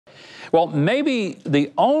Well, maybe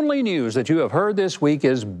the only news that you have heard this week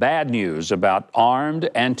is bad news about armed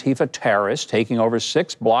Antifa terrorists taking over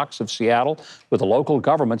 6 blocks of Seattle with the local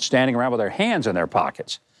government standing around with their hands in their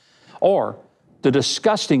pockets. Or the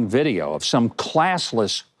disgusting video of some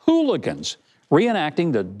classless hooligans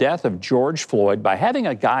reenacting the death of George Floyd by having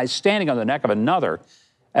a guy standing on the neck of another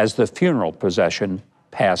as the funeral procession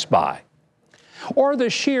passed by. Or the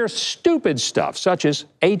sheer stupid stuff, such as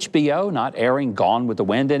HBO not airing Gone with the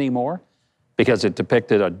Wind anymore because it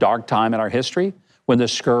depicted a dark time in our history when the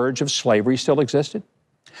scourge of slavery still existed.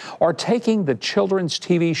 Or taking the children's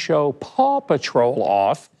TV show Paw Patrol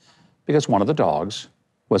off because one of the dogs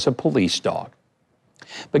was a police dog.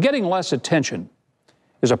 But getting less attention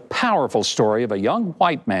is a powerful story of a young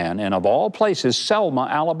white man in, of all places, Selma,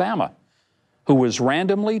 Alabama, who was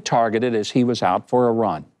randomly targeted as he was out for a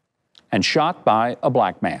run and shot by a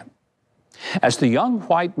black man. As the young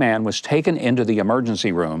white man was taken into the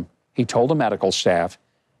emergency room, he told the medical staff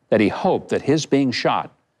that he hoped that his being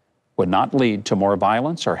shot would not lead to more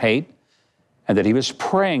violence or hate, and that he was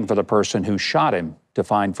praying for the person who shot him to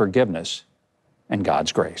find forgiveness and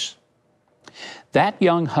God's grace. That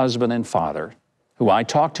young husband and father, who I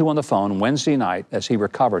talked to on the phone Wednesday night as he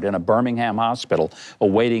recovered in a Birmingham hospital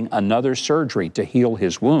awaiting another surgery to heal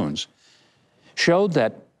his wounds, showed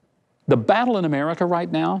that the battle in America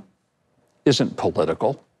right now isn't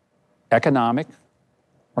political, economic,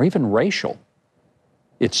 or even racial.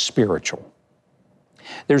 It's spiritual.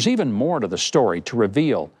 There's even more to the story to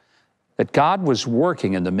reveal that God was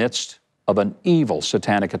working in the midst of an evil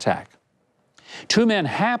satanic attack. 2 men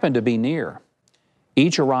happened to be near.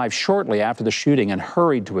 Each arrived shortly after the shooting and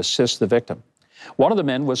hurried to assist the victim. One of the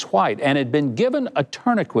men was white and had been given a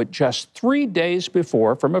tourniquet just 3 days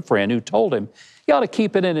before from a friend who told him he ought to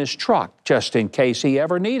keep it in his truck just in case he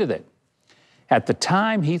ever needed it. At the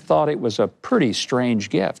time, he thought it was a pretty strange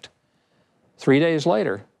gift. 3 days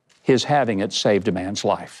later, his having it saved a man's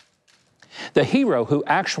life. The hero who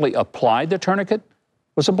actually applied the tourniquet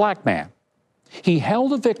was a black man. He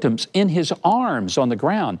held the victims in his arms on the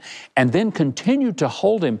ground and then continued to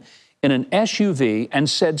hold him in an SUV and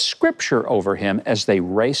said scripture over him as they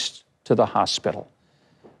raced to the hospital.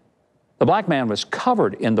 The black man was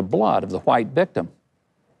covered in the blood of the white victim,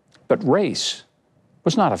 but race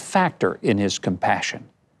was not a factor in his compassion.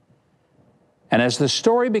 And as the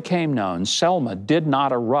story became known, Selma did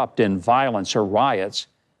not erupt in violence or riots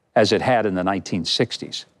as it had in the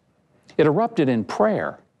 1960s. It erupted in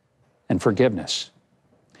prayer and forgiveness.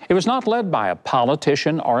 It was not led by a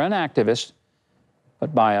politician or an activist,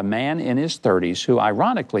 but by a man in his 30s who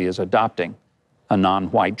ironically is adopting a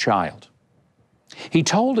non-white child. He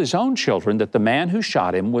told his own children that the man who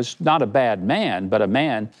shot him was not a bad man, but a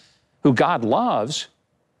man who God loves,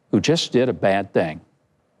 who just did a bad thing.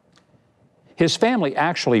 His family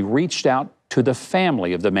actually reached out to the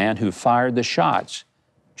family of the man who fired the shots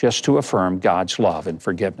just to affirm God's love and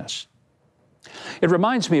forgiveness. It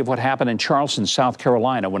reminds me of what happened in Charleston, South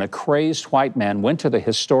Carolina, when a crazed white man went to the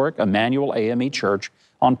historic Emmanuel AME Church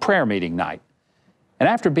on prayer meeting night. And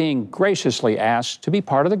after being graciously asked to be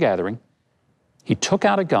part of the gathering, he took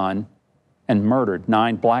out a gun and murdered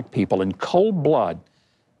 9 black people in cold blood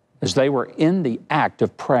as they were in the act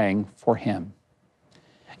of praying for him.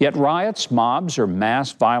 Yet riots, mobs, or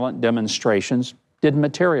mass violent demonstrations didn't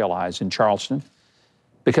materialize in Charleston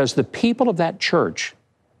because the people of that church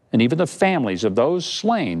and even the families of those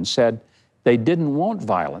slain said they didn't want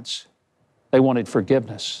violence. They wanted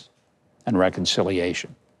forgiveness and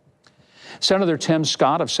reconciliation. Senator Tim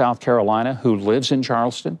Scott of South Carolina, who lives in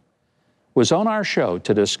Charleston, was on our show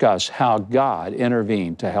to discuss how God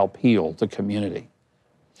intervened to help heal the community.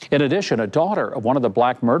 In addition, a daughter of one of the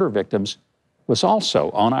black murder victims was also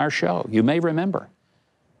on our show, you may remember.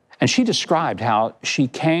 And she described how she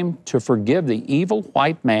came to forgive the evil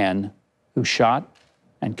white man who shot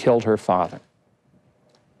and killed her father.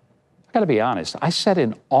 I gotta be honest, I sat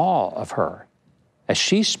in awe of her as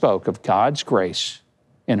she spoke of God's grace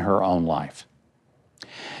in her own life.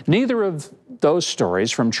 Neither of those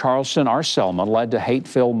stories from Charleston or Selma led to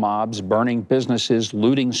hate-filled mobs, burning businesses,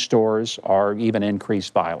 looting stores, or even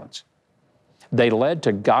increased violence. They led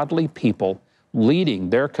to godly people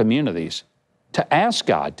leading their communities to ask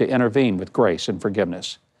God to intervene with grace and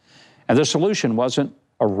forgiveness. And the solution wasn't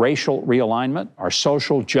a racial realignment, or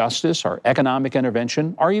social justice, or economic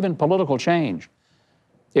intervention, or even political change.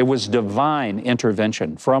 It was divine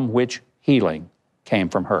intervention from which healing came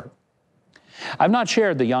from hurt. I've not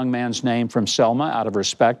shared the young man's name from Selma out of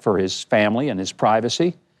respect for his family and his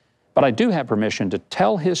privacy, but I do have permission to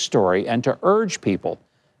tell his story and to urge people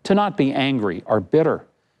to not be angry or bitter,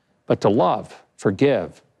 but to love,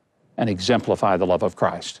 forgive, and exemplify the love of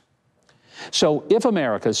Christ. So if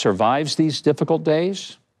America survives these difficult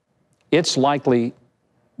days, it's likely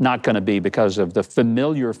not going to be because of the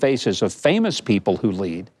familiar faces of famous people who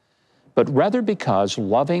lead, but rather because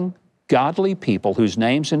loving, godly people whose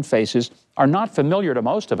names and faces are not familiar to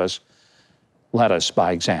most of us led us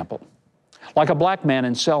by example. Like a black man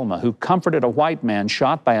in Selma who comforted a white man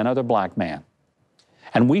shot by another black man.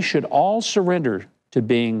 And we should all surrender to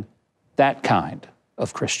being that kind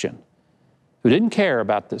of Christian who didn't care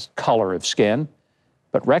about the color of skin,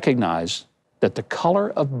 but recognize that the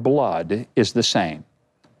color of blood is the same,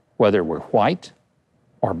 whether we're white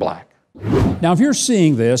or black. Now, if you're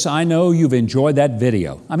seeing this, I know you've enjoyed that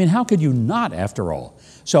video. I mean, how could you not, after all?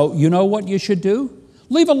 So you know what you should do?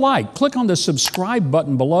 Leave a like, click on the subscribe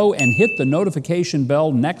button below, and hit the notification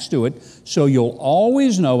bell next to it so you'll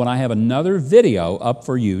always know when I have another video up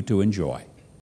for you to enjoy.